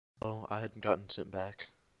Oh, I hadn't gotten sent back.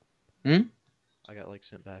 Hmm? I got like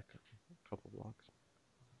sent back a couple blocks.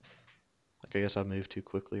 Like I guess I moved too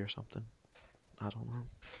quickly or something. I don't know.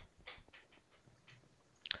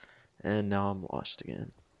 And now I'm lost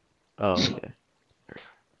again. Oh, okay. There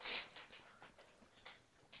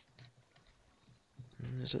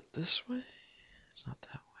we go. Is it this way? It's not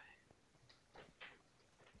that way.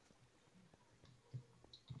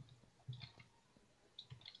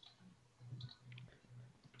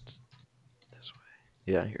 It's this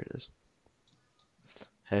way. Yeah, here it is.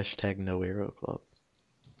 Hashtag no arrow club.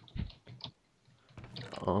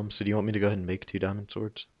 So do you want me to go ahead and make 2 diamond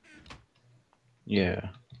swords? Yeah.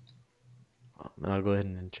 And I'll go ahead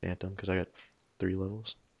and enchant them because I got 3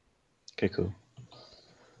 levels. Okay, cool.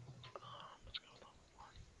 Let's go level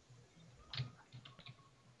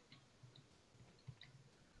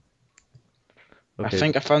 1. I Okay,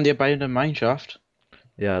 think I found the abandoned mine shaft.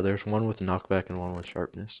 yeah, there's one with knockback and one with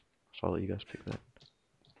sharpness. So I'll let you guys pick that.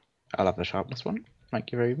 I'll have the sharpness one.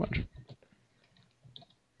 Thank you very much.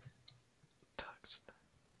 Tux.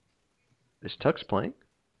 Is Tux playing?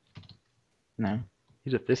 No.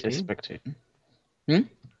 He's at It's 15? spectating. Hmm?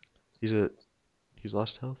 He's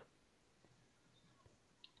lost health?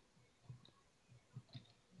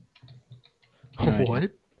 No idea.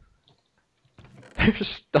 What? They're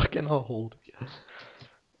stuck in a hole together.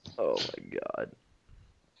 Oh my god.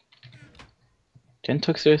 Didn't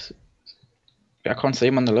Tuxedos... I can't see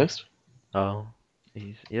him on the list. Oh.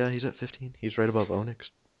 He's at 15. He's right above Onyx.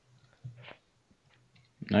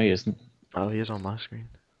 No, he isn't. Oh, he is on my screen.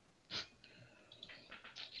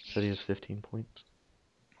 Said he has 15 points.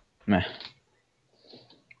 Meh.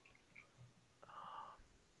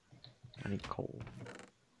 I need coal.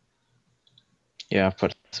 Yeah, I've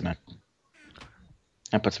put some in.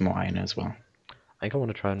 I put some more iron as well. I think I want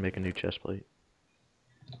to try and make a new chest plate.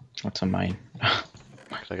 What's on mine?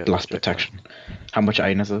 'Cause I got Blast projectile. protection. How much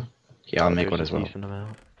iron is there? Yeah, I'll make There's one a as well. decent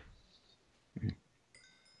amount. Mhm.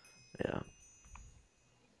 Yeah.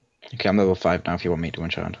 Okay, I'm level 5 now if you want me to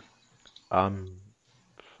enchant. I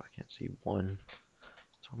can't see 1.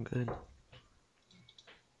 So I'm good.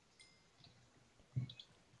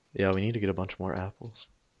 Yeah, we need to get a bunch more apples.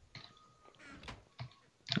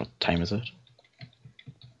 What time is it?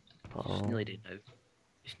 It's nearly day now.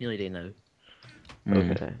 It's nearly day now.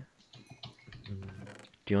 Mm. Okay.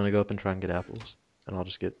 Do you want to go up and try and get apples? And I'll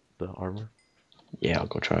just get the armor? Yeah, I'll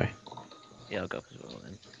go try. Yeah, I'll go up as well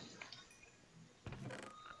then.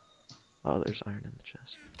 Oh, there's iron in the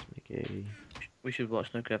chest. Let's make a... We should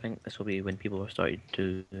watch now, 'cause I think this will be when people are starting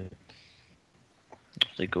to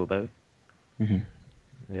go about.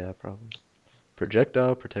 Mm-hmm. Yeah, probably.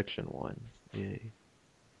 Projectile protection 1. Yay.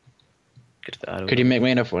 Get to the arrow. Could you make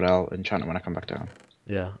me enough wood? I'll enchant it when I come back down.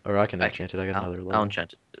 Yeah, or I can enchant it. I got another level. I'll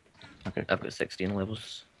enchant it. Okay. I've got 16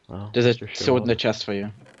 levels. Wow, There's a Mr. Show sword in the Off. chest for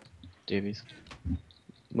you, Davies.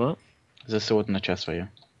 What? There's a sword in the chest for you.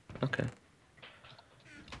 Okay.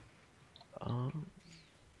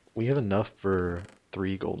 We have enough for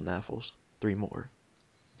 3 golden apples. 3 more.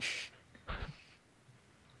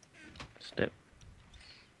 Step.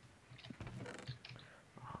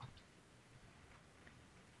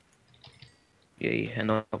 Yay,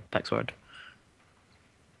 and I'll back sword.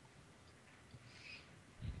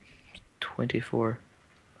 24.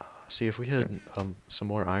 See, if we had some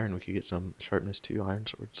more iron, we could get some sharpness 2 iron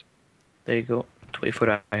swords. There you go.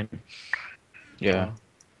 24 iron. Yeah.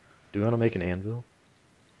 Do we want to make an anvil?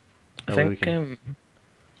 I That way think,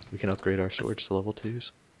 we can upgrade our swords to level 2s.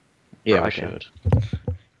 Yeah, I we can. should.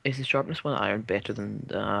 is the sharpness one iron better than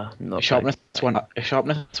the not Sharpness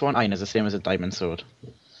one iron is the same as a diamond sword.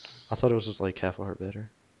 I thought it was just like half a heart better.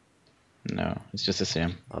 No, it's just the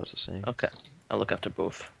same. Oh, it's the same. Okay, I'll look after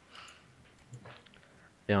both.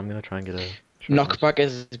 Yeah, I'm gonna try and get a sharpness. Knockback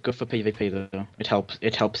is good for PvP though. It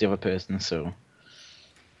helps the other person, so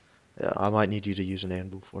Yeah, I might need you to use an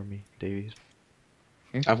anvil for me, Davies.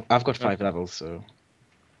 I've got 5 Okay. levels, so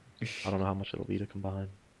I don't know how much it'll be to combine.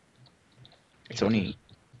 it's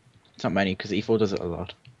not many because E4 does it a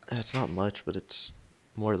lot. It's not much, but it's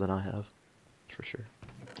more than I have, for sure.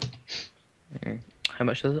 How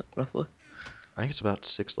much is it, roughly? I think it's about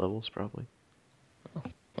 6 levels, probably. Well,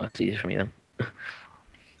 that's easy for me then.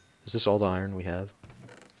 Is this all the iron we have?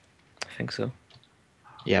 I think so.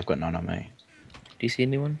 Yeah, I've got none on me. Do you see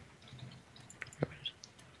anyone?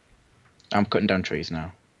 I'm cutting down trees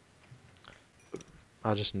now.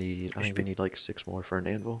 I think we need like 6 more for an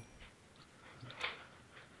anvil.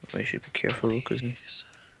 We should be careful though, because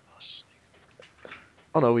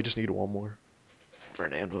Oh no, we just need 1 more for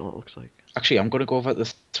an anvil, it looks like. Actually, I'm gonna go over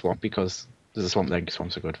the swamp because there's a swamp there.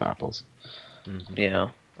 Swamps are good for apples. Mm-hmm. yeah,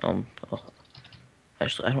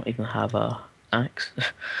 Actually, I don't even have a axe.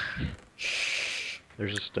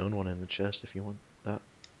 There's a stone one in the chest if you want that.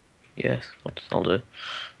 Yes, I'll do.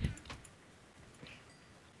 It's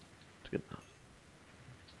good enough.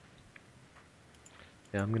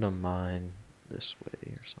 Yeah, I'm gonna mine this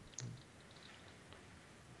way or something.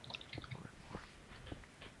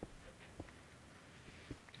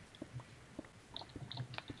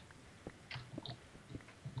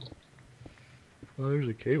 Oh, there's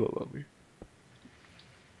a cave above me.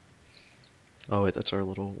 Oh wait, that's our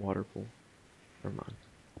little water pool. Never mind.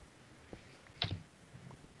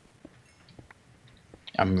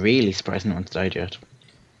 I'm really surprised no one's died yet.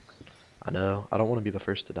 I know. I don't want to be the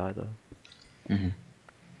first to die though. Mm-hmm.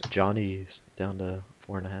 Johnny's down to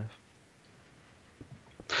 4.5.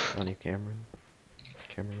 Johnny Cameron.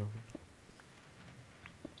 Cameron.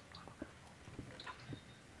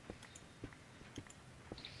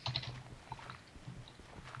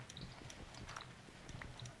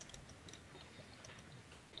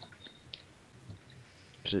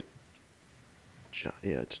 Is it?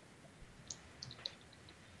 Yeah, it's.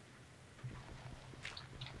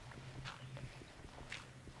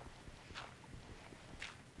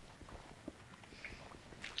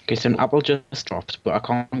 Okay, so an apple just dropped, but I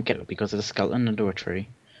can't get it because there's a skeleton under a tree.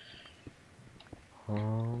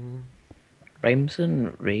 Rhymes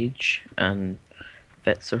and Rage and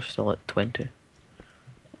Vets are still at 20.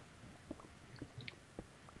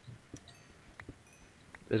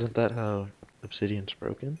 Isn't that how Obsidian's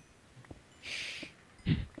broken?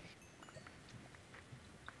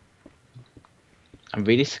 I'm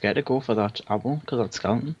really scared to go for that apple because that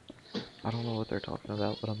skeleton. I don't know what they're talking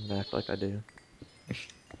about, but I'm gonna act like I do.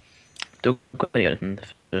 Don't go near anything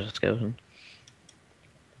if there's a skeleton.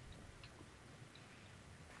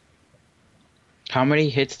 How many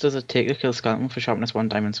hits does it take to kill skeleton for sharpness 1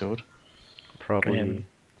 diamond sword? Probably.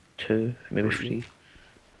 2, maybe 3. 3.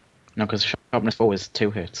 No, because sharpness 4 is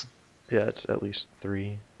 2 hits. Yeah, it's at least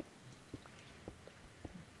 3.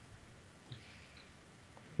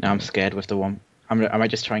 Now I'm scared with the one. I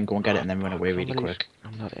might just try and go and get it and then run away really quick.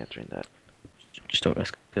 I'm not answering that. Just don't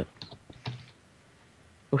risk it.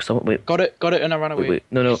 Oh, someone, wait. Got it, and I ran away. Wait.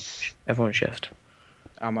 No. Yes. Everyone shift.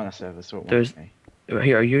 I'm on a server, so it won't There's- me. Right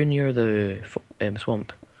here, are you near the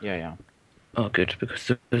swamp? Yeah. Oh, good,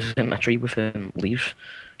 because there's a tree with leaves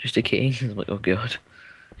just decaying. I'm like, oh god.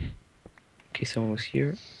 Okay, someone was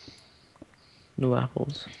here. No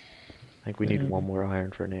apples. I think we need one more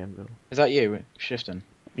iron for an anvil. Is that you shifting?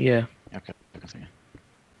 Yeah. Okay, I can see you.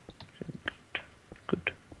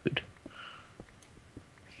 Good.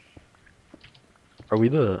 Are we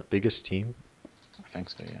the biggest team? I think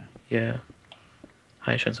so, yeah. Yeah.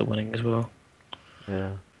 High chance of winning as well.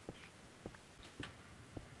 Yeah.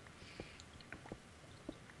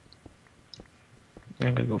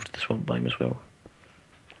 I'm gonna go for the swamp biome as well.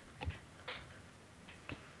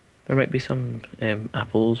 There might be some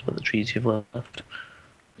apples with the trees you've left.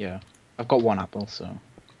 Yeah. I've got 1 apple, so.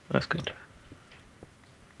 That's good.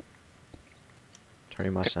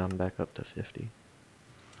 Turning my sound back up to 50.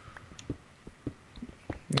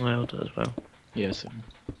 I'll do as well. Yeah, so.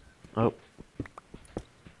 Oh.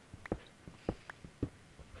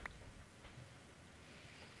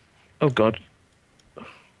 Oh god. It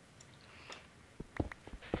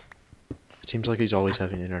seems like he's always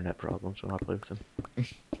having internet problems when I play with him.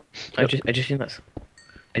 I just seen this.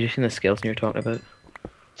 I just seen the skeleton you're talking about.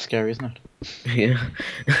 Scary, isn't it? Yeah.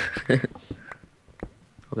 I'm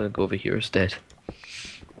gonna go over here instead.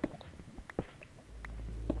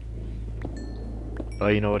 Oh,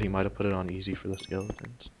 you know what? He might have put it on easy for the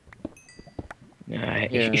skeletons. Yeah,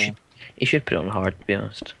 Yeah. he should put it on hard, to be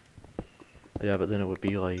honest. Yeah, but then it would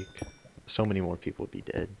be like so many more people would be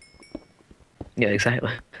dead. Yeah, exactly.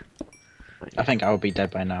 I think I would be dead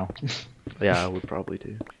by now. Yeah, I would probably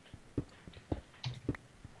too.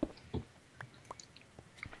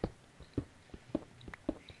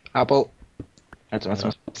 Apple. That's my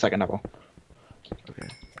second apple. Okay.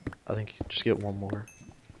 I think you just get one more.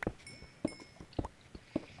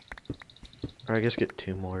 Or I guess get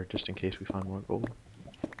 2 more just in case we find more gold.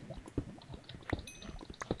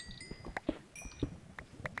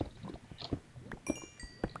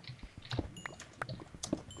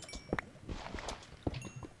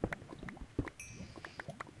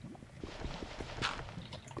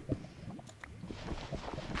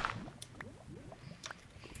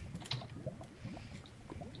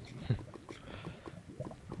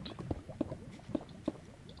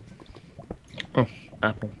 Oh,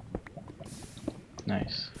 apple.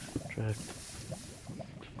 Nice. Track.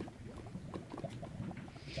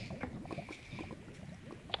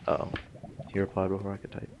 Uh oh. He replied before I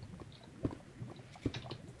could type.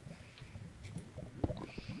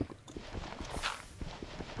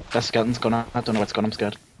 That skeleton's gone. I don't know what's gone. I'm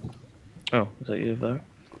scared. Oh, is that you there?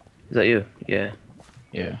 Is that you? Yeah.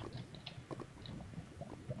 Yeah.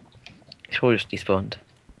 He's probably just despawned.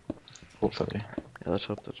 Hopefully. Yeah, let's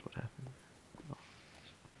hope that's what happened.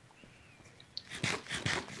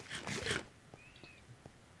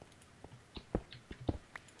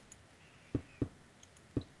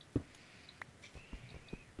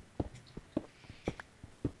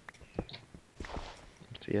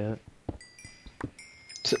 Yeah.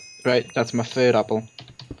 Right, that's my third apple.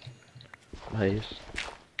 Nice.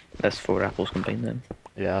 That's 4 apples combined then.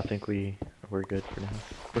 Yeah, I think we're good for now.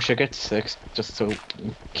 We should get 6, just so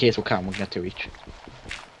in case we can get 2 each.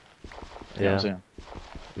 Yeah, So,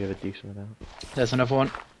 we have a decent amount. there's another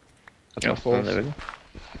one. That's my Oh, fourth. there we go.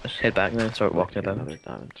 Let's head back then and start walking Get about. another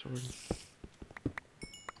diamond sword.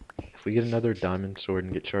 If we get another diamond sword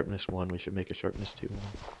and get sharpness 1, we should make a sharpness 2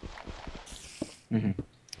 one. Mhm.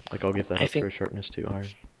 Like, I'll give that I up think- for a sharpness 2 iron.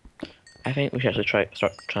 I think we should actually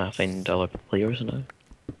start trying to find other players now.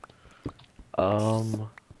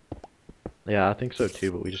 Yeah, I think so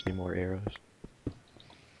too, but we just need more arrows.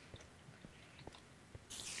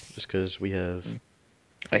 Just because we have...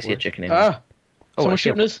 I see a Where? chicken in. Ah! Oh, Someone I see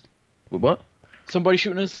a- shooting us! What? Somebody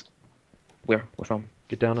shooting us! Where? Where from?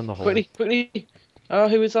 Get down in the hole. Quickly, quickly! Ah,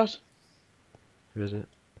 who is that? Who is it?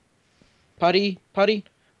 Paddy? Paddy?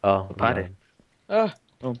 Oh, we got Paddy. him. Ah!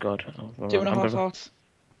 Oh god. Oh, Two and a half gonna, hearts.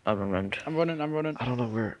 I'll run round. I'm running, I'm running. I don't know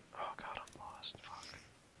where... Oh god, I'm lost. Fuck.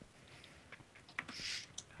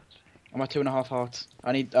 I'm at 2.5 hearts.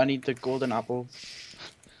 I need the golden apple.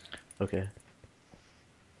 Okay,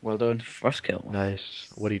 Well done. First kill. nice.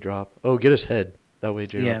 What'd he drop? Oh, get his head. That way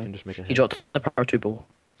J-Rock Yeah, can just make a head. He dropped the power 2 bow.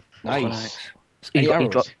 Nice. He Any got, he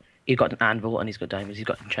arrows? dropped. He got an anvil and he's got diamonds. He's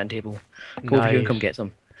got an enchant table. Come over here and come Nice. get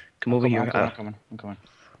some. Come over here. I'm coming.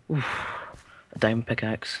 Oof. A diamond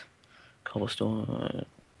pickaxe, cobblestone,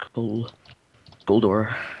 coal, gold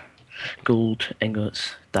ore, gold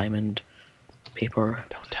ingots, diamond, paper,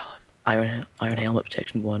 Don't tell him. iron helmet,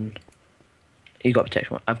 protection 1. You got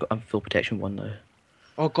protection 1. I'm full protection 1 now.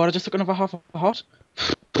 Oh god, I just took another half a heart.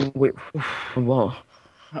 Wait, what?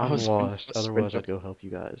 I I'm was lost. sprint- Otherwise, sprint- I'd go help you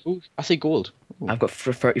guys. Ooh, I see gold. Ooh. I've got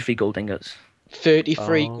 33 gold ingots.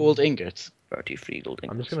 33 gold Um, ingots. 33 gold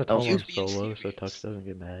ingots. I'm just gonna Oh, tell him you I'm being solo so serious? Tux doesn't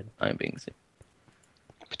get mad. I'm being sick.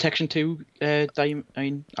 Protection 2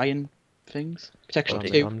 iron things. Protection But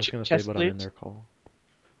 2 I'm just gonna say chest what I'm in plate. their call.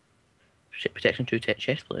 Shit, protection 2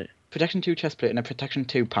 chest plate. Protection 2 chest plate and a protection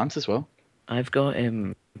 2 pants as well. I've got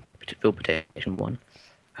full protection 1.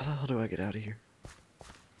 How the hell do I get out of here?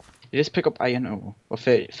 You just pick up iron ore. Or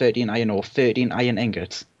 13 iron ore, 13 iron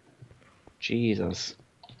ingots. Jesus.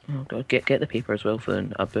 Oh god, get the paper as well for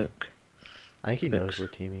a book. I think he knows Books. we're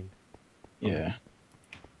teaming. Yeah.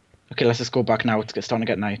 Okay, let's just go back now. It's starting to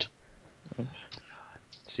get night.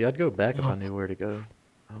 See, I'd go back if Oh. I knew where to go.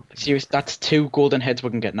 I don't think Serious, that's 2 golden heads we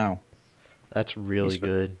can get now. that's really Yes,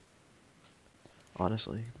 good.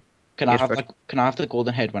 Honestly. Can I Yes, have first- can I have the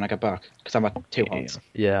golden head when I get back? Because I'm at 2 Yeah. hearts.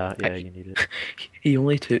 Yeah, I- you need it. He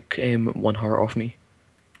only took 1 heart off me.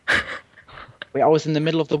 Wait, I was in the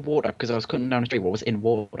middle of the water because I was cutting down a tree. What was in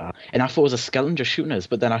water? And I thought it was a skeleton just shooting us.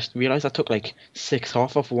 But then I realised I took like 6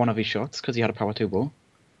 hearts off one of his shots because he had a power 2 bow.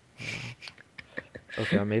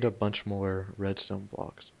 Okay, I made a bunch more redstone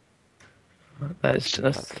blocks. That's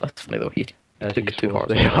funny though. He As took 2 useful as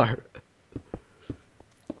hearts. they off me. are.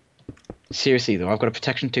 Seriously though, I've got a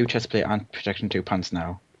protection 2 chest plate and protection 2 pants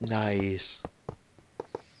now. Nice.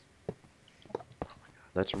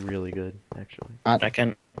 That's really good, actually. I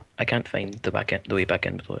can't find the way back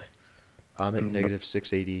in the way. I'm at Mm. negative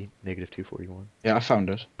 680, negative 241. Yeah, I found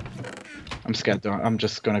it. I'm scared though. I'm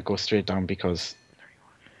just gonna go straight down because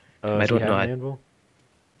I Do you don't have know, an I- anvil?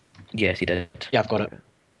 Yes, he did. yeah, I've got it. Okay.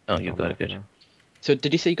 Oh, you've I'm got it back good. now. So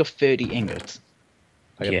did you say you got 30 ingots?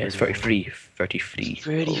 I got Yeah, it's 31. 33.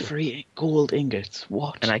 33 gold ingots.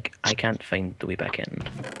 What? And I can't find the way back in.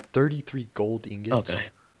 33 gold ingots. Okay.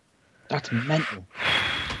 That's mental.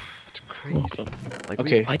 That's crazy. Okay. Like,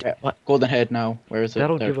 Okay, What? golden head now. Where is it?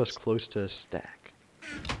 That'll There give it us is. close to a stack.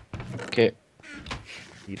 Okay.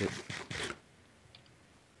 Eat it.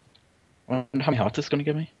 I wonder how many hearts it's gonna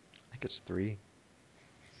give me. I think it's 3.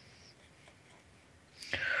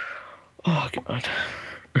 Oh god.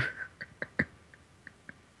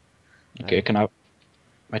 Okay, Nice. can I?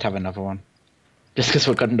 Might have another one. Just because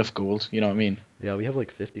we've got enough gold, you know what I mean? Yeah, we have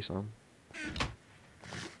like 50 some.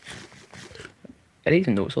 I didn't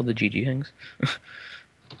even notice all the GG things.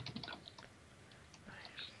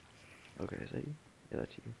 Okay, is that you? Yeah,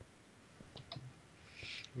 that's you.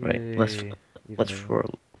 Right, let's Yay, even let's though- for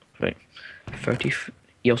right. 30.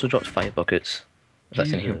 He also drops 5 buckets. If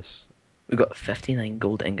that's in here. Jesus. We got 59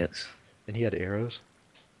 gold ingots. And he had arrows.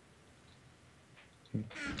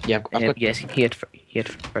 Yeah, I've got. Yes, he had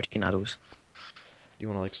 13 arrows. Do you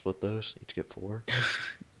want to like split those? Each get 4.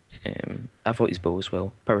 I've got his bow as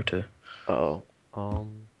well. Power 2. Oh.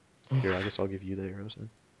 Here, I guess I'll give you the arrows then.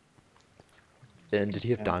 And did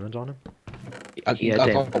he have Yeah. diamonds on him? I've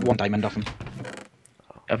got 1 diamond off him.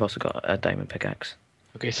 I've also got a diamond pickaxe.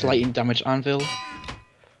 Okay, slightly damaged anvil. Okay,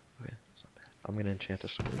 that's not bad. I'm gonna enchant a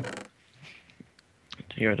sword.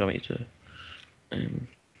 Here, I don't want you to.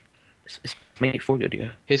 It's make 4 good,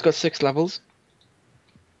 yeah. He's got 6 levels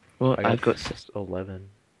Well, I got I've got 6. 11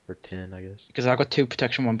 or 10, I guess. because I've got 2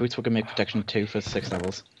 protection 1 boots. We can make protection 2 for 6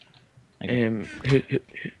 levels. Okay.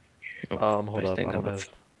 Hold I up. think I don't I've- have.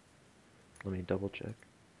 Let me double check.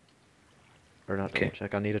 Or not Okay. double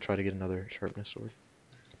check. I need to try to get another sharpness sword.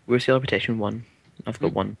 Where's the other protection 1? I've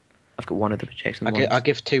got 1. I've got 1 of the protection ones. I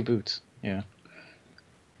give 2 boots. Yeah.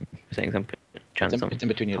 I think I'm It's chance in, them. it's in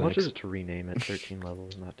between your How much legs. is it to rename it? 13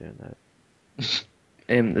 levels. I'm not doing that.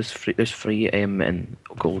 There's free in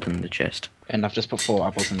gold in the chest. And I've just put 4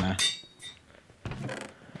 apples in there.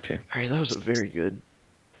 Okay. Alright, that was a very good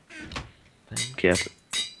thing. Okay.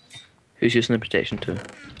 Who's using the protection 2?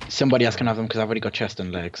 Somebody else can have them because I've already got chest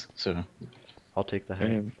and legs. So I'll take the hat,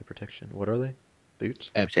 the protection. What are they? Boots?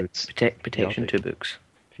 boots. Protection take 2 books.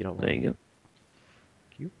 If you don't There mind. you go.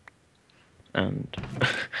 Cute. And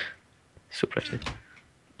so pretty.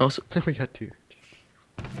 Also, We got 2.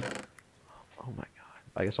 Oh my god.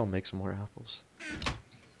 I guess I'll make some more apples.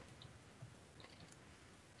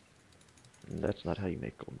 That's not how you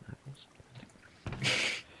make golden apples.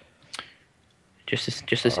 just to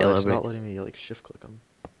It's not celebrate, letting me like shift click them.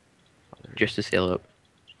 just to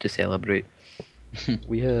celebrate.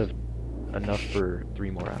 We have enough for 3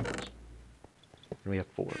 more apples. And we have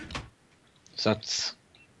 4. So that's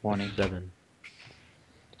 1. 7.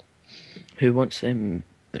 Who wants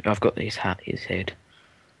I've got his head.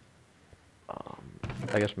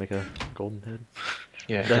 I guess make a golden head.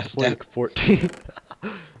 Yeah. That's like 14.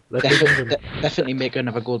 That's even, Definitely make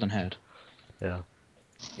another golden head. yeah.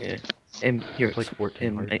 Yeah. Here It's like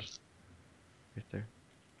 14 hearts. right, Right there.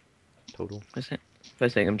 Total. is it?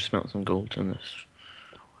 First thing, I'm just melting some gold in this.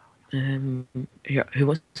 Here, who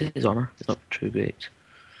wants his armor? It's not too great.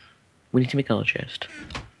 We need to make another chest.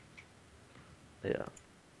 Yeah.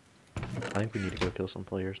 I think we need to go kill some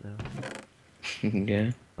players now.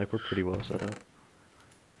 Yeah. Like, we're pretty well set up.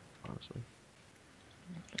 Honestly.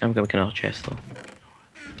 I'm gonna make another chest though.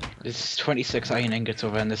 There's 26 iron ingots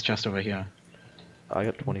over in this chest over here. I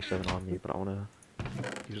got 27 on me, but I wanna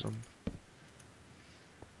use them.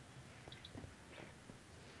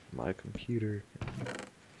 My computer.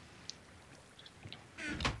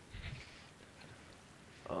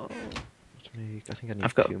 Oh, let's make. I think I need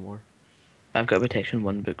I've got- 2 more. I've got a protection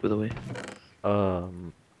 1 book by the way. What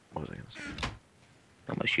was I gonna say?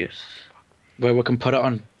 Not much use. Where we can put it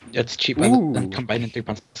on. It's cheaper Ooh. than combining 3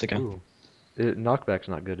 pounds again. Ooh. Knockback's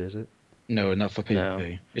not good, is it? No, not for PvP.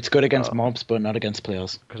 No. It's good against Oh. mobs, but not against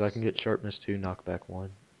players. Because I can get sharpness 2, knockback 1.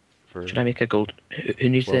 For Should I make a gold? Who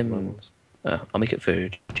needs 12 them? levels. I'll make it for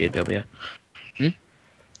JW.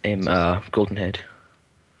 Hmm? Golden head.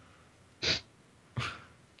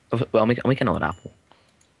 Well, I'll make another apple.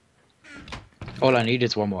 All I need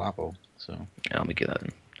is 1 more apple. So I'll make it that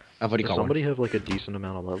then. I've already Does got somebody have like a decent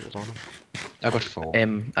amount of levels on them? 1. I've got 4.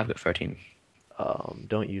 I've got 13.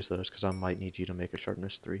 Don't use those because I might need you to make a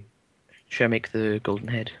sharpness 3. Should I make the golden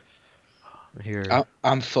head? Here,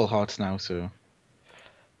 I'm full hearts now, so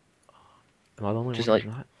am I the only just one like-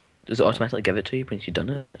 who's not? Does it automatically give it to you once you've done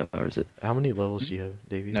it, or is it? How many levels do you have,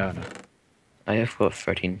 Davey? no. I have got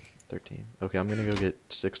 13. 13. Okay, I'm gonna go get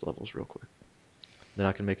 6 levels real quick. Then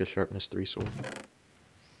I can make a sharpness 3 sword.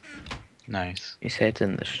 Nice. His head's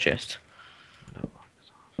in this chest. No, lock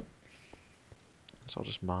this off. So I'll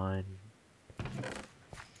just mine.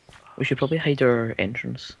 We should probably hide our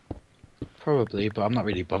entrance. Probably, but I'm not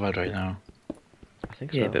really bothered right now. I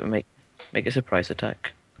think Yeah, so. but make a surprise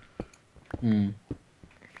attack. Hmm.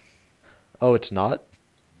 Oh, it's not?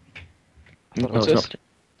 No, What's it's this?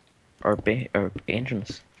 not. Our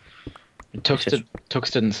entrance.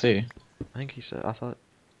 Tux didn't see. I think he said. I thought.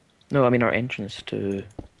 No, I mean our entrance to.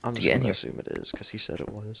 I'm To just get in gonna here. assume it is because he said it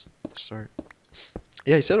was at the start.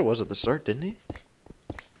 Yeah, he said it was at the start, didn't he?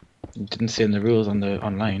 Didn't see in the rules on the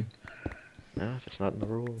online. Yeah, if it's not in the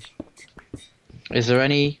rules. Is there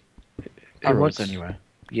any Who arrows wants- anywhere?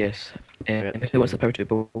 Yes. got Who wants the two. power to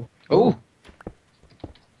bow? Oh!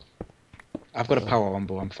 I've got a power on,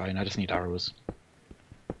 but I'm fine. I just need arrows.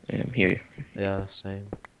 Here. Yeah, same.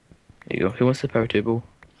 There you go. Who wants the power to bow?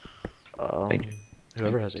 Um, Thank you.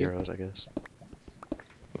 whoever has Thank you. arrows, I guess.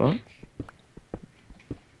 What?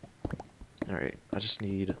 Alright, I just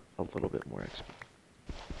need a little bit more XP.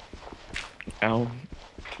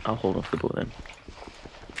 I'll hold off the boat then.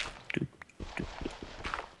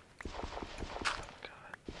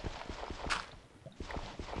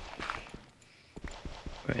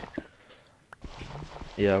 Right.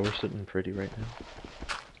 Yeah, we're sitting pretty right now.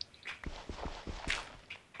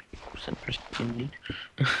 Sitting pretty indeed.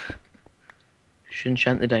 Should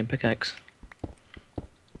enchant the dime pickaxe.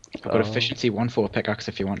 I've got efficiency 1 for a pickaxe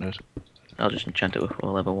if you wanted. I'll just enchant it with a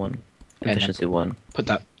level 1. And then Efficiency 1. Put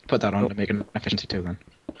that on to make an efficiency 2 then.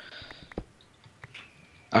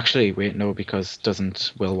 Actually, wait, no, because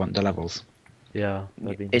doesn't Will want the levels? Yeah,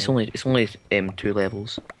 that'd be It's nice. only 2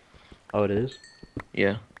 levels. Oh, it is?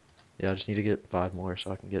 Yeah. Yeah, I just need to get 5 more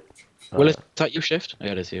so I can get... Will, is that you shift?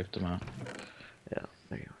 Yeah, it is you, doesn't matter. Yeah,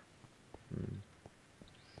 there you go.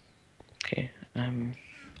 Okay.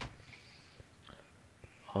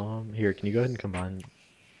 Here, can you go ahead and combine...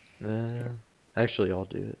 actually, I'll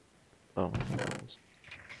do it. Oh, my God.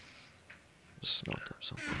 Just smelt up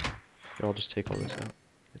something. Here, I'll just take all this out.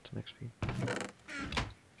 Get some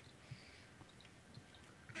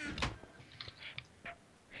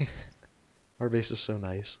XP. Our base is so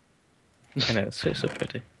nice. I know, it's so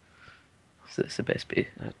pretty. It's the best bit.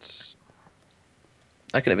 That's...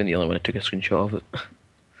 I could have been the only one that took a screenshot of it.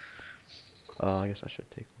 I guess I should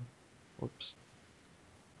take one. Whoops.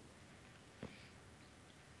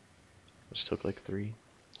 Just took like 3.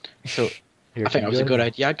 So, Here, I think can that you was a go good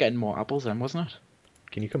ahead idea, getting more apples then, wasn't it?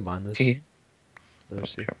 Can you combine those? Okay.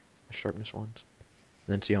 Those two, Sure. the sharpness ones,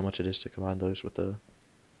 and then see how much it is to combine those with the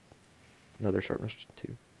another sharpness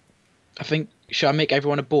 2. I think, should I make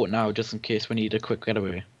everyone a boat now, just in case we need a quick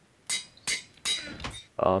getaway?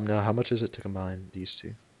 Now how much is it to combine these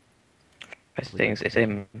 2? I think it's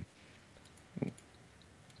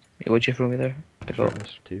what'd you throw me there? I got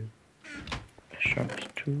Sharpness 2. sharpness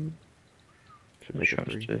 2. Should make it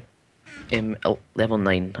Sharpness 3. 2. Level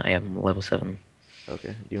 9. I am level 7. Okay.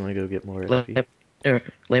 Do you want to go get more Let, XP?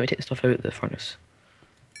 let me take the stuff out of the furnace.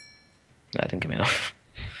 That didn't give me enough.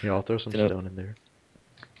 Yeah, I'll throw some Did I- stone in there.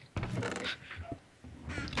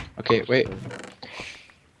 Okay, wait.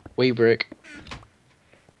 Wait, break.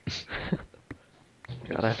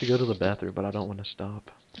 God, I have to go to the bathroom, but I don't want to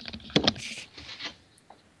stop.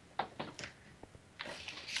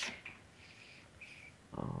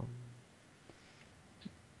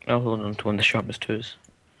 I'll hold on to one of the sharpness 2s.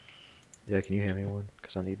 Yeah, can you hand me one?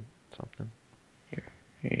 Because I need something.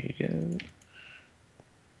 Here you go.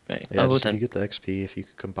 Right, Yeah, I'll go just if you down. get the XP, if you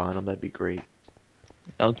could combine them, that'd be great.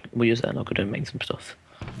 We'll use that and I'll go down and make some stuff.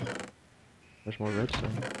 There's more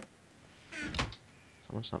redstone.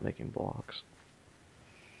 Someone's not making blocks.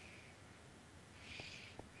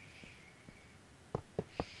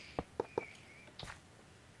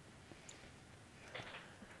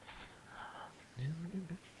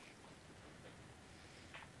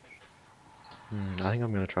 I think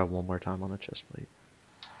I'm gonna try one more time on the chest plate.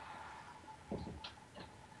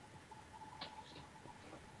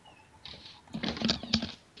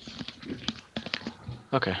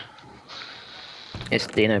 Okay. It's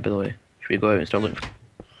day now, by the way. Should we go out and start looking for...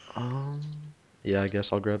 Yeah, I guess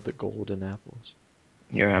I'll grab the golden apples.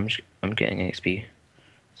 Yeah, I'm getting XP.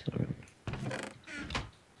 So,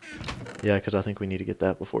 Yeah, because I think we need to get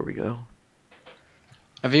that before we go.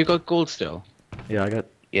 Have you got gold still? Yeah, I got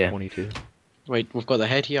yeah. 22. Wait, we've got the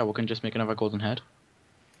head here, we can just make another golden head.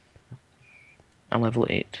 I'm level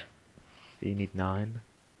 8. You need 9.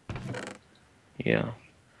 Yeah. Alright,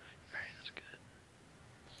 that's good.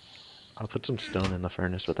 I'll put some stone in the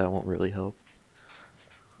furnace, but that won't really help.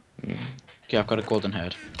 Okay, I've got a golden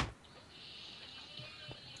head.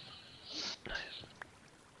 Nice.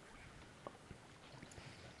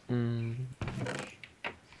 Mm.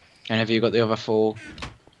 And have you got the other 4?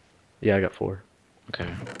 Yeah, I got 4. Okay.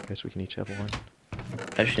 Guess we can each have 1.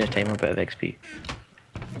 I just need a timer, a bit of XP.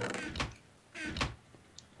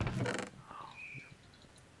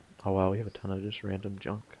 Oh wow, we have a ton of just random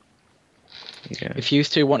junk. Yeah. If you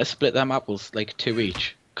two want to split them apples, like 2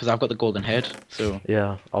 each, because I've got the golden head, so...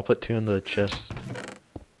 Yeah, I'll put 2 in the chest.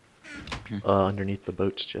 Hmm. Underneath the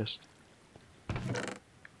boat's chest.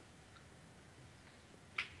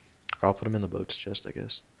 Or I'll put them in the boat's chest, I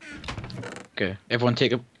guess. Okay, everyone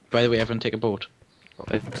take a... By the way, everyone take a boat.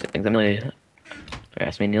 I'm nearly...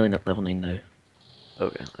 That's me nearly at level 9 now.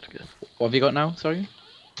 Okay, that's good. What have you got now, sorry?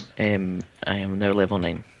 I am now level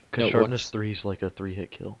 9. Because No, sharpness what's- 3 is like a 3-hit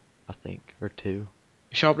kill, I think. Or 2.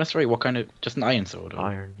 Sharpness 3, what kind of... Just an iron sword? Or...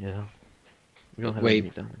 Iron, yeah. We don't have Wait. any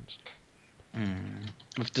diamonds.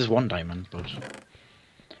 If there's 1 diamond, but...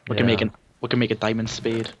 We can make a diamond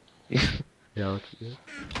spade. Yeah, that's good.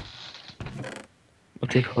 I'll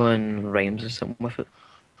take on rhymes or something with it.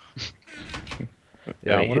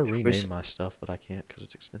 Yeah, I Right, want to where's- rename my stuff, but I can't because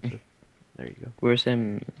it's expensive. There you go. Where's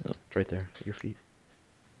It's right there at your feet.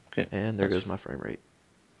 Okay, And there that's- goes my frame rate.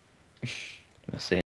 let's see.